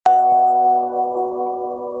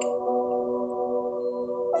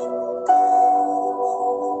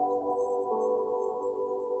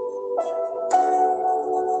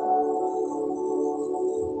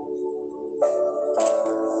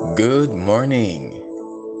Good morning.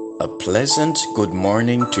 A pleasant good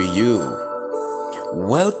morning to you.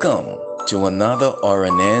 Welcome to another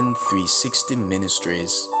RNN 360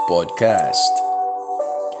 Ministries podcast.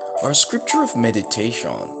 Our scripture of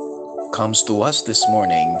meditation comes to us this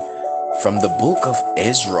morning from the book of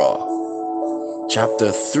Ezra,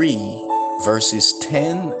 chapter 3, verses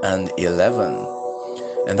 10 and 11.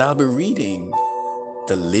 And I'll be reading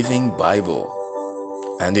the Living Bible,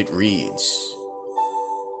 and it reads,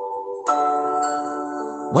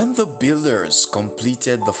 When the builders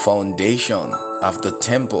completed the foundation of the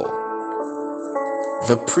temple,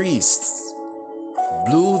 the priests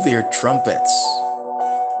blew their trumpets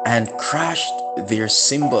and crashed their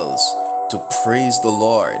cymbals to praise the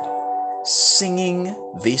Lord, singing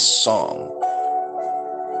this song.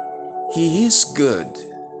 He is good,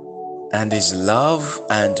 and his love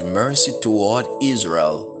and mercy toward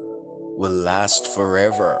Israel will last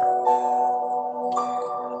forever.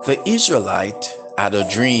 The Israelite had a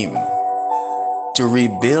dream to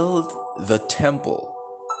rebuild the temple.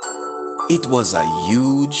 It was a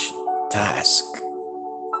huge task.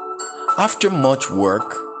 After much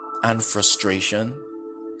work and frustration,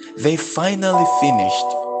 they finally finished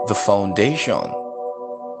the foundation.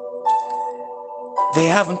 They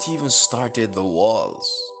haven't even started the walls,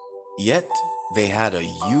 yet they had a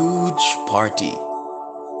huge party.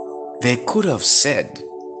 They could have said,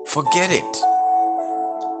 "Forget it.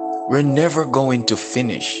 We're never going to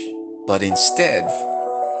finish," but instead,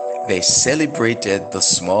 they celebrated the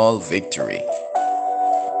small victory.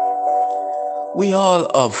 We all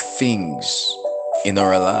have things in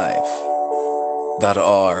our life that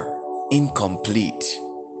are incomplete.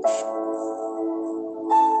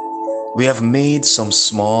 We have made some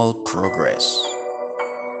small progress,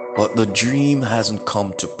 but the dream hasn't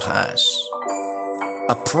come to pass.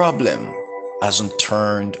 A problem hasn't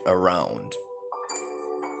turned around.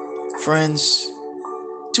 Friends,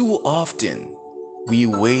 too often we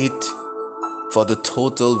wait for the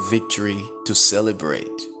total victory to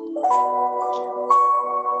celebrate.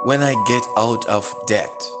 When I get out of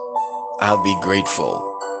debt, I'll be grateful.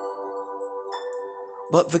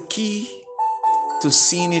 But the key to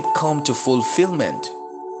seeing it come to fulfillment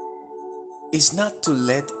is not to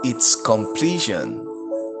let its completion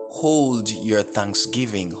hold your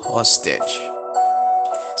thanksgiving hostage.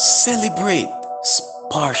 Celebrate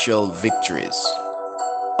partial victories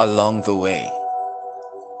along the way.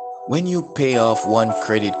 When you pay off one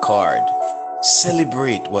credit card,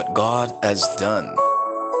 celebrate what God has done.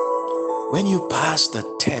 When you pass the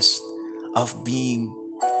test of being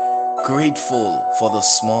grateful for the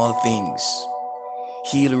small things,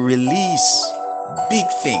 He'll release big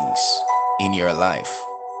things in your life.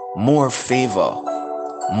 More favor,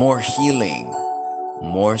 more healing,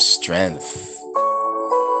 more strength.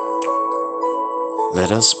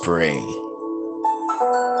 Let us pray.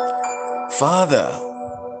 Father,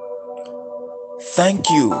 thank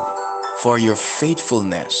you for your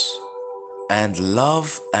faithfulness and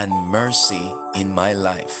love and mercy in my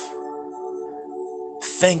life.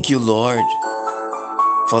 Thank you, Lord,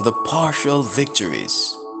 for the partial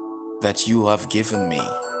victories that you have given me.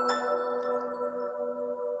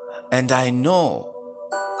 And I know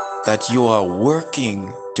that you are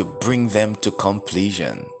working to bring them to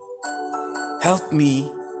completion. Help me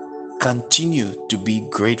continue to be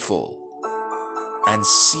grateful and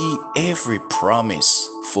see every promise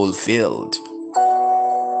fulfilled.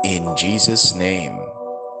 In Jesus' name,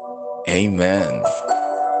 amen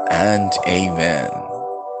and amen.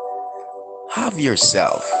 Have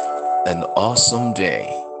yourself an awesome day.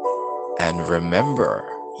 And remember,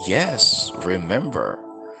 yes, remember,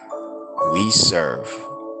 we serve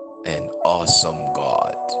an awesome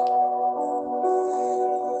God.